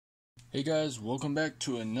Hey guys, welcome back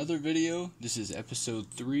to another video. This is episode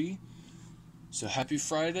 3. So happy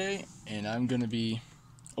Friday, and I'm going to be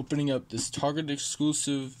opening up this Target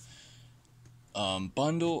exclusive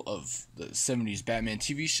bundle of the 70s Batman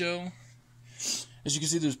TV show. As you can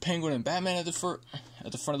see, there's Penguin and Batman at the front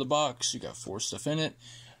of the box. You got 4 stuff in it.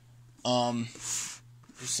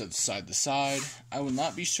 Just side to side. I will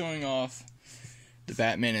not be showing off the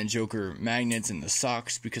Batman and Joker magnets and the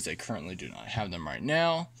socks because I currently do not have them right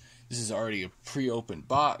now. This is already a pre-opened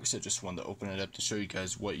box. I just wanted to open it up to show you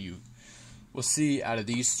guys what you will see out of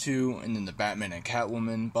these two, and then the Batman and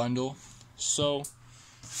Catwoman bundle. So,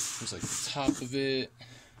 here's like the top of it.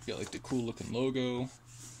 You got like the cool looking logo.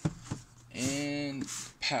 And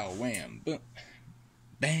pow, wham, boom,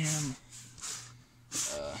 bam.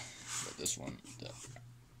 Got this one, the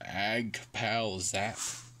Ag Pal Zap.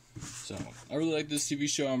 So, I really like this TV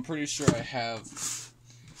show. I'm pretty sure I have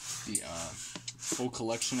the full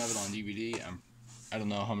collection of it on DVD. I don't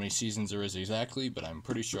know how many seasons there is exactly, but I'm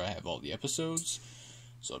pretty sure I have all the episodes.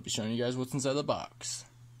 So I'll be showing you guys what's inside the box.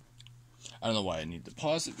 I don't know why I need to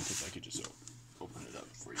pause it, because I could just open it up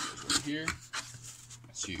for you guys right here.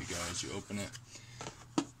 See you guys, you open it.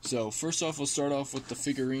 So first off, we'll start off with the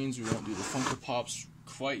figurines. We won't do the Funko Pops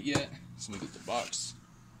quite yet. So let me get the box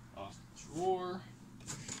off the drawer.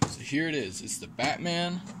 So here it is. It's the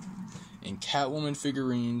Batman and Catwoman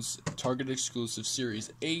figurines, Target exclusive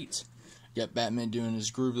Series 8. You got Batman doing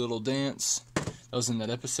his groovy little dance. That was in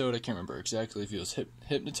that episode. I can't remember exactly if he was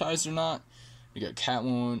hypnotized or not. You got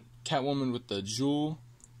Catwoman with the jewel.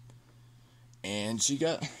 And she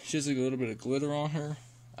has like a little bit of glitter on her.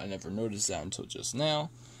 I never noticed that until just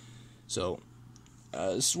now. So,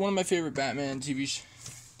 this is one of my favorite Batman TV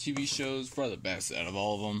shows. Probably the best out of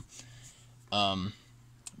all of them.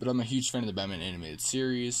 But I'm a huge fan of the Batman animated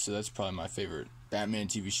series, so that's probably my favorite Batman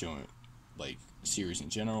TV show, like, series in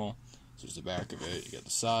general. So there's the back of it. You got the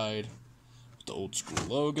side with the old school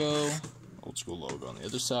logo on the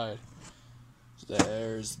other side. So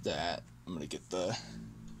there's that. I'm gonna get the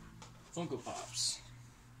Funko Pops.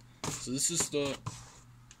 So this is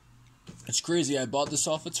it's crazy. I bought this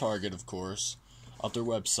off of Target, of course, off their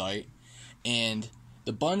website, and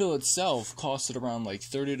the bundle itself costed around like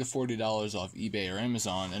 $30 to $40 off eBay or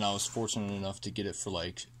Amazon, and I was fortunate enough to get it for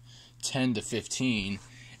like $10 to $15.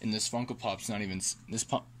 And this Funko Pop's not even this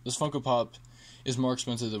Funko Pop is more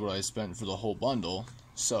expensive than what I spent for the whole bundle.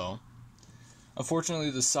 So, unfortunately,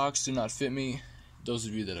 the socks do not fit me. Those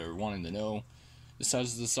of you that are wanting to know the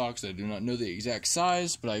size of the socks, I do not know the exact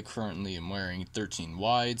size, but I currently am wearing 13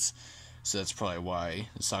 wides, so that's probably why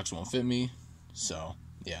the socks won't fit me. So,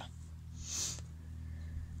 yeah.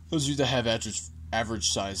 Those of you that have average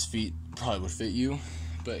size feet probably would fit you.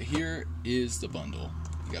 But here is the bundle.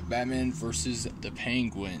 You got Batman versus the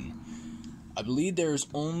Penguin. I believe there's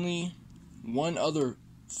only one other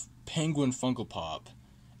Penguin Funko Pop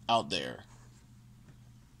out there.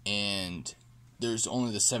 And there's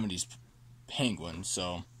only the 70s Penguin.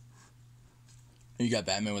 So you got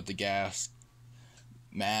Batman with the gas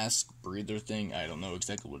mask, breather thing. I don't know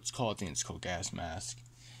exactly what it's called. I think it's called gas mask.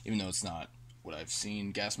 Even though it's not what I've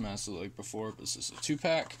seen gas masks look like before, but this is a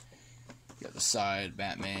 2-pack. You got the side,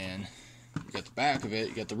 Batman. You got the back of it.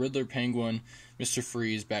 You got the Riddler, Penguin, Mr.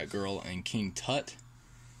 Freeze, Batgirl, and King Tut.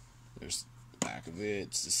 There's the back of it.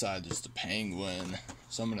 It's the side, there's the Penguin.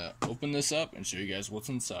 So I'm going to open this up and show you guys what's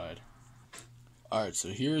inside. Alright, so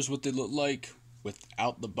here's what they look like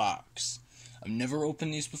without the box. I've never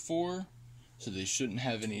opened these before, so they shouldn't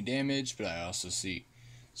have any damage, but I also see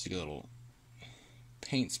a little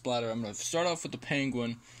paint splatter. I'm going to start off with the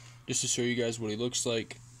Penguin just to show you guys what he looks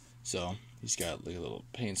like. So he's got like a little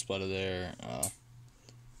paint splatter there. I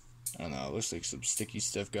don't know, it looks like some sticky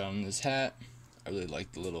stuff got on his hat. I really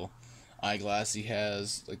like the little eyeglass he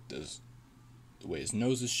has, like the way his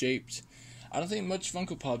nose is shaped. I don't think much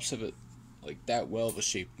Funko Pops have it like that well of a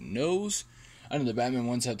shaped nose. I know the Batman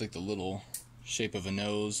ones have like the little shape of a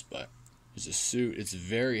nose, but there's a suit. It's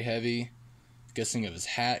very heavy. Guessing of his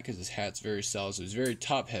hat, because his hat's very solid, so he's very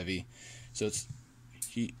top heavy. So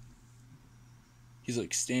he's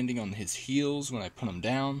like standing on his heels when I put him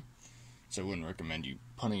down. So I wouldn't recommend you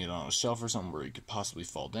putting it on a shelf or something where you could possibly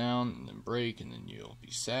fall down and then break, and then you'll be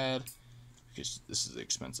sad, because this is an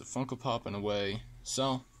expensive Funko Pop in a way.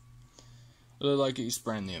 So I really like it. He's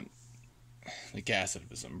spraying the gas out of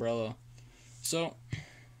his umbrella. So I'll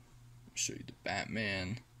show you the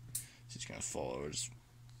Batman. He's gonna fall over. Just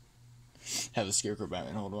have the Scarecrow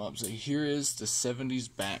Batman hold him up. So here is the 70s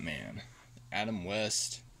Batman. Adam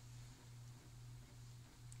West.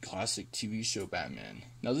 Classic TV show Batman.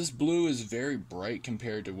 Now this blue is very bright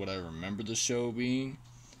compared to what I remember the show being.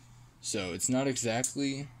 So it's not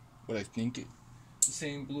exactly what I think the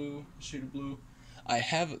same blue, shade of blue. I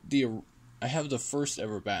have the first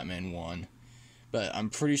ever Batman one, but I'm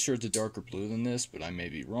pretty sure it's a darker blue than this, but I may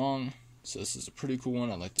be wrong. So this is a pretty cool one.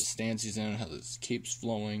 I like the stance he's in, how his cape's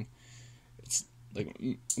flowing. It's like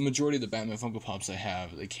the majority of the Batman Funko Pops I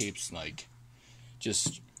have, the cape's like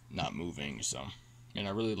just not moving. So, and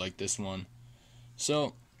I really like this one.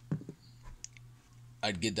 So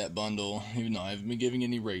I'd get that bundle, even though I haven't been giving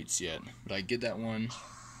any rates yet. But I'd get that one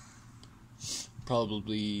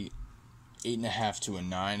probably 8.5 to a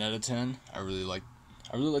 9 out of 10. I really like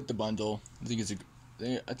the bundle. I think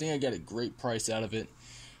I got a great price out of it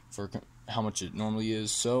for how much it normally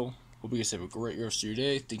is. So hope you guys have a great rest of your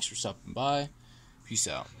day. Thanks for stopping by. Peace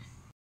out.